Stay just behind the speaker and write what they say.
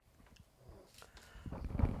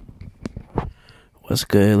What's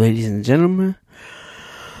good, ladies and gentlemen?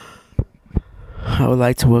 I would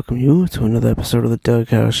like to welcome you to another episode of the Doug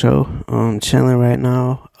House Show. I'm chilling right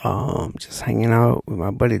now, just hanging out with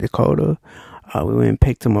my buddy Dakota. We went and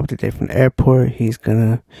picked him up today from the airport. He's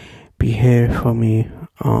gonna be here for me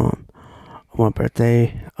on my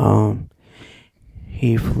birthday.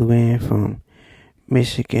 He flew in from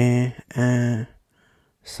Michigan, and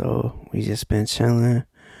so we just been chilling.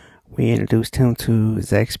 We introduced him to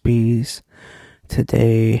Zaxby's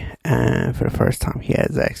today, and for the first time he had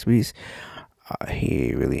Zaxby's.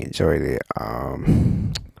 He really enjoyed it.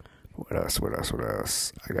 What else?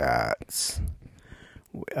 I got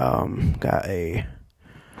a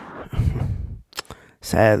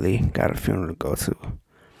sadly got a funeral to go to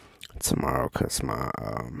tomorrow because my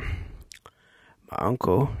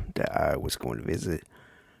uncle that I was going to visit,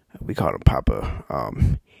 we called him Papa.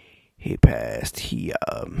 He passed. He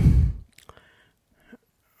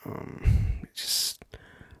just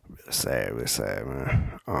real sad,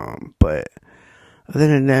 man. But other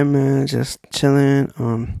than that, man, just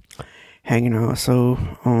chilling, hanging out. So,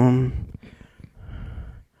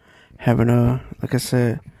 having a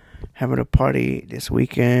party this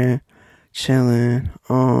weekend, chilling.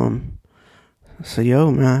 So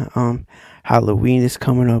yo, man, Halloween is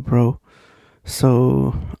coming up, bro.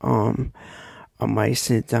 So, I might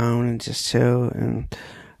sit down and just chill and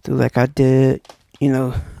do like I did,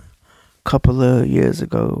 a couple of years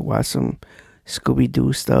ago, watch some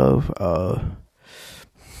Scooby-Doo stuff,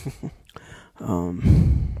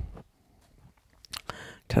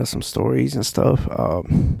 tell some stories and stuff.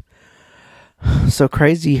 So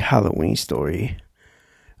crazy Halloween story.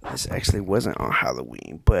 This actually wasn't on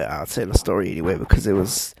Halloween, but I'll tell the story anyway because it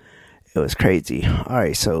was crazy.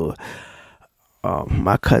 Alright, so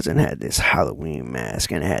my cousin had this Halloween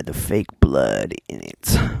mask and it had the fake blood in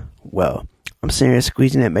it. Well, I'm sitting here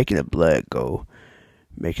squeezing it, making the blood go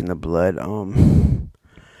up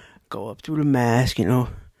through the mask,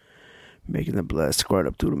 making the blood squirt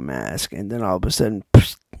up through the mask, and then all of a sudden,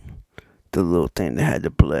 the little thing that had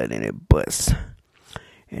the blood in it busts.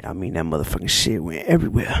 And I mean, that motherfucking shit went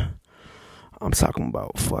everywhere. I'm talking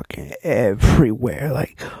about fucking everywhere.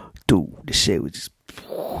 Like, dude, the shit was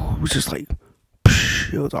just like,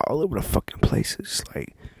 it was all over the fucking place. It's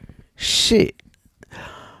like, shit.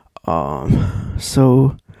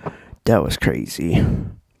 So that was crazy.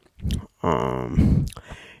 Then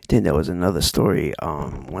there was another story.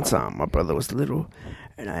 One time my brother was little,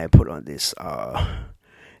 and I had put on this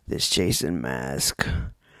Jason mask.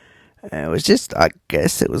 And it was just, I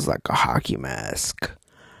guess it was like a hockey mask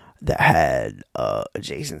that had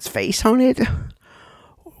Jason's face on it.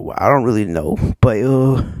 Well, I don't really know, but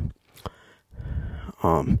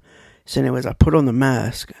so anyways, I put on the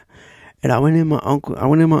mask, and I went in my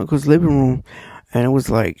uncle's living room, and it was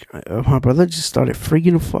like my brother just started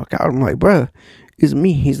freaking the fuck out. I'm like, bruh, it's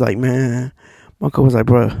me. He's like, man. My uncle was like,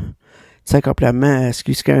 bruh, take off that mask.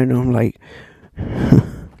 You scaring him. I'm like,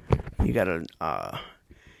 you gotta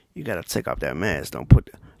take off that mask. Don't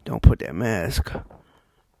put that mask.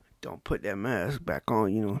 Don't put that mask back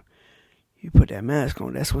on. You put that mask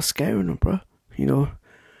on. That's what's scaring him, bruh.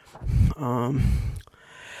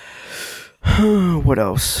 What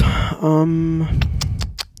else?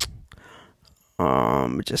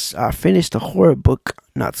 I finished a horror book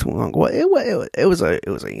not too long ago. It was a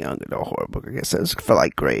young adult horror book. I guess it was for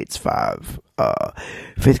like grades 5th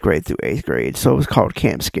grade through 8th grade. So it was called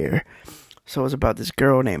Camp Scare. So it was about this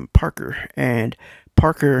girl named Parker, and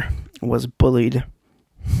Parker was bullied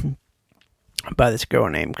by this girl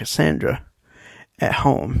named Cassandra at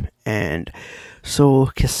home, and so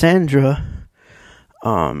Cassandra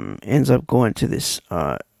ends up going to this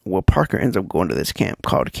Parker ends up going to this camp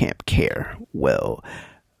called Camp Care. Well,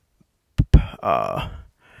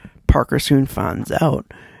 Parker soon finds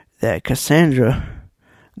out that Cassandra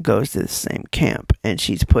goes to the same camp, and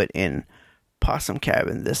she's put in Possum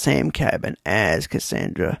Cabin, the same cabin as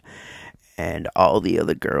Cassandra, and all the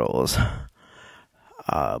other girls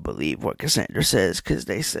believe what Cassandra says because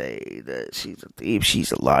they say that she's a thief,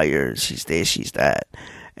 she's a liar, she's this, she's that.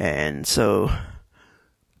 And so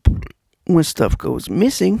when stuff goes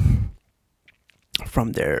missing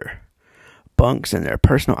from their bunks and their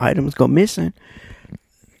personal items go missing,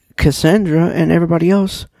 Cassandra and everybody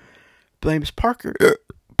else blames Parker,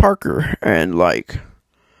 and like,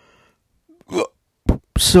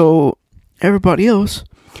 so everybody else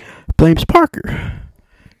blames Parker,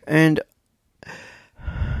 and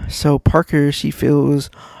so Parker, she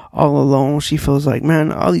feels all alone. She feels like,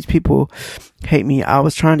 man, all these people hate me. I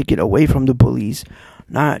was trying to get away from the bullies,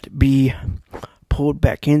 not be pulled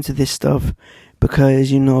back into this stuff because,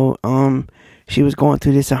 she was going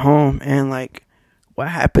through this at home, and like what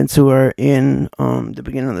happened to her in the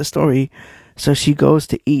beginning of the story. So she goes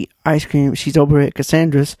to eat ice cream. She's over at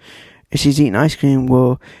Cassandra's and she's eating ice cream.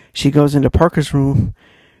 Well, she goes into Parker's room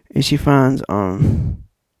and she finds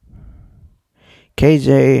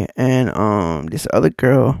KJ and this other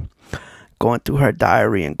girl going through her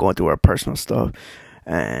diary and going through her personal stuff,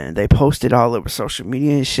 and they posted all over social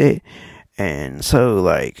media and shit. And so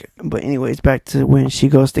but anyways, back to when she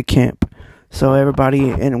goes to camp. So everybody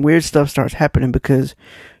and weird stuff starts happening because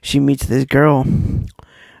she meets this girl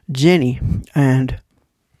Jenny,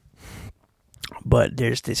 but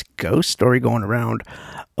there's this ghost story going around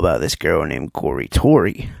about this girl named Gory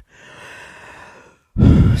Tori.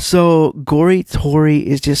 So Gory Tori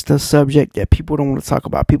is just a subject that people don't want to talk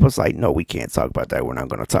about. People's like, no, we can't talk about that. We're not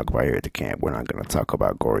going to talk about it here at the camp. We're not going to talk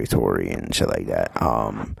about Gory Tori and shit like that.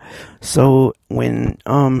 So when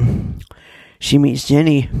she meets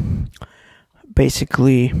Jenny,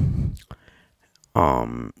 basically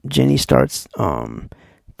Jenny starts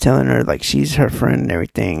telling her like she's her friend and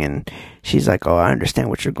everything, and she's like, oh, I understand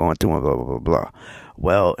what you're going through and blah blah blah blah.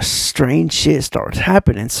 Well, strange shit starts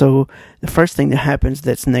happening. So the first thing that happens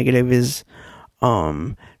that's negative is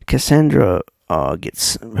Cassandra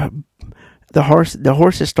gets the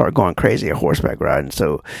horses start going crazy at horseback riding.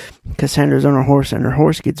 So Cassandra's on her horse and her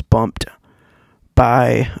horse gets bumped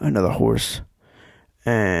by another horse,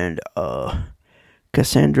 and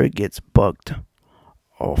Cassandra gets bucked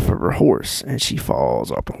off of her horse and she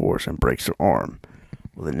falls off the horse and breaks her arm.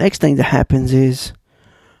 Well, the next thing that happens is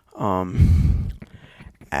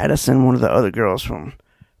Addison, one of the other girls from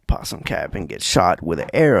Possum Cabin, gets shot with an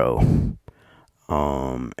arrow.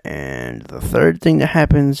 And the third thing that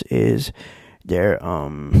happens is they're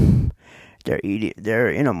in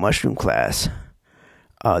a mushroom class.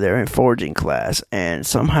 They're in foraging class, and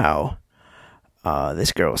somehow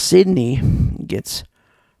this girl Sydney gets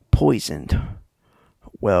poisoned.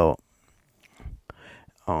 Well,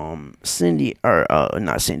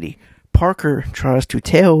 Parker tries to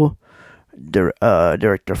tell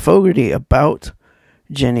Director Fogarty about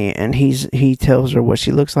Jenny, and he tells her what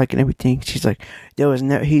she looks like and everything. She's like,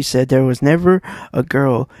 he said there was never a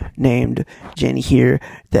girl named Jenny here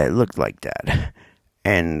that looked like that.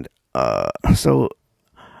 And so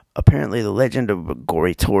apparently the legend of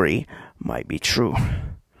Gory Tori might be true.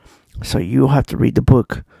 So you'll have to read the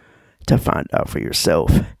book to find out for yourself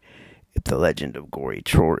if the legend of Gory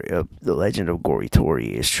Tori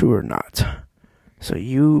is true or not. So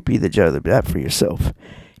you be the judge of that for yourself.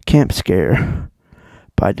 Camp Scare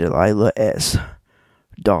by Delilah S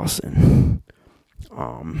Dawson.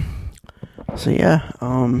 So yeah,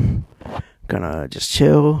 gonna just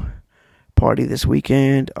chill, party this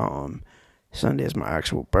weekend. Sunday is my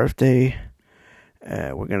actual birthday.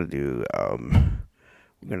 We're gonna do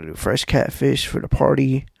fresh catfish for the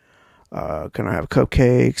party. Gonna have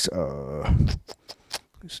cupcakes,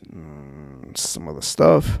 some other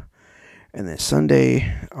stuff, and then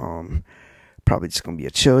Sunday, probably just gonna be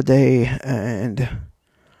a chill day, and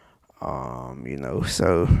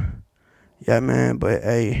so yeah, man. But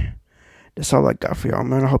hey, that's all I got for y'all,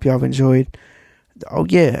 man. I hope y'all have enjoyed. Oh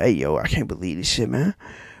yeah, hey yo, I can't believe this shit, man.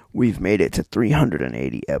 We've made it to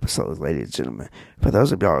 380 episodes, ladies and gentlemen. For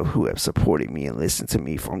those of y'all who have supported me and listened to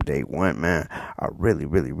me from day one, man, I really,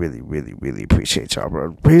 really, really, really, really appreciate y'all,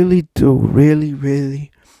 bro. Really do. Really,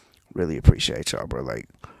 really, really appreciate y'all, bro. Like,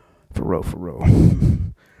 for real.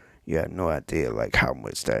 You have no idea, like, how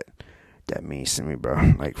much that means to me,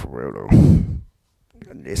 bro. Like, for real, though.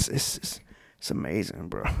 It's amazing,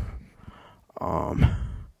 bro.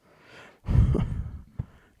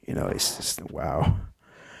 It's just, wow.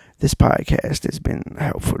 This podcast has been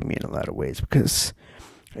helpful to me in a lot of ways, because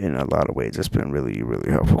in a lot of ways it's been really,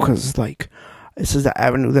 really helpful, because like this is the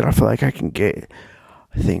avenue that I feel like I can get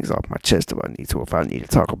things off my chest if I need to. If I need to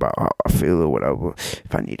talk about how I feel or whatever,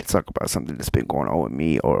 if I need to talk about something that's been going on with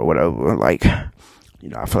me or whatever, like, I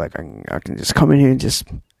feel like I can just come in here and just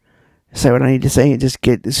say what I need to say and just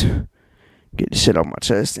get this shit off my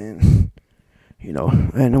chest. And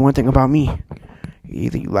and the one thing about me,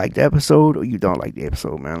 either you like the episode or you don't like the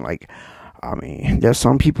episode, man. Like, I mean, there's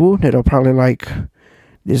some people that'll probably like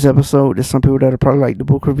this episode. There's some people that'll probably like the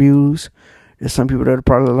book reviews. There's some people that'll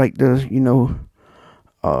probably like the,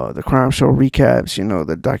 the crime show recaps,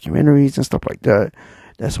 the documentaries and stuff like that.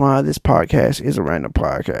 That's why this podcast is a random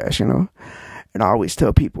podcast, And I always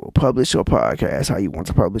tell people, publish your podcast how you want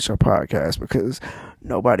to publish your podcast, because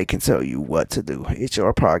nobody can tell you what to do. It's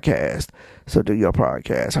your podcast, so do your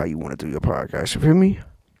podcast how you want to do your podcast. You feel me?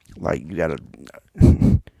 Like, you gotta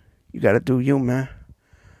do you, man.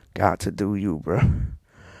 Got to do you, bro.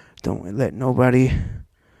 Don't let nobody.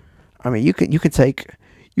 I mean, you can take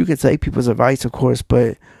you can take people's advice, of course,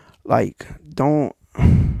 but like, don't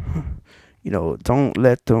don't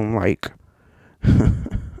let them like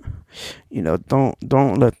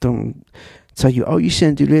don't let them tell you, oh, you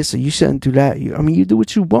shouldn't do this or you shouldn't do that. You do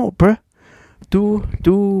what you want, bruh. Do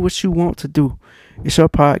what you want to do. It's your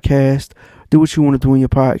podcast. Do what you want to do in your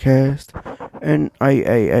podcast. And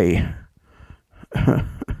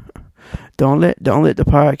don't let the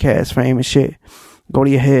podcast fame and shit go to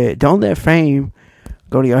your head. Don't let fame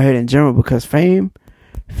go to your head in general, because fame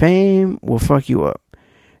will fuck you up.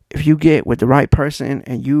 If you get with the right person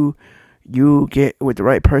and you get with the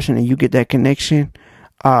right person and you get that connection,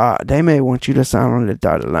 they may want you to sign on the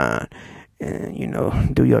dotted line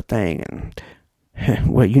and do your thing, and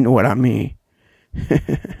well, you know what I mean.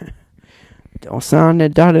 Don't sign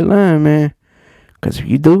that dotted line, man, because if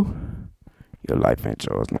you do, your life ain't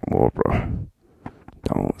yours no more, bro.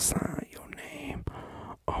 Don't sign your name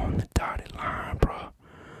on the dotted line, bro.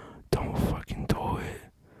 Don't fucking do it.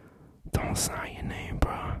 Don't sign your name,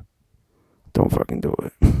 bro. Don't fucking do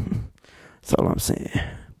it. That's all I'm saying.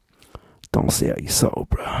 Don't sell your soul,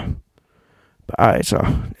 bro. But alright,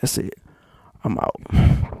 y'all. That's it. I'm out.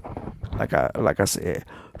 Like I said,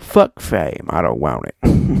 fuck fame. I don't want it.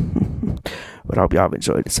 But I hope y'all have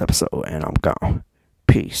enjoyed this episode, and I'm gone.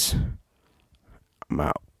 Peace. I'm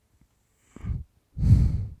out.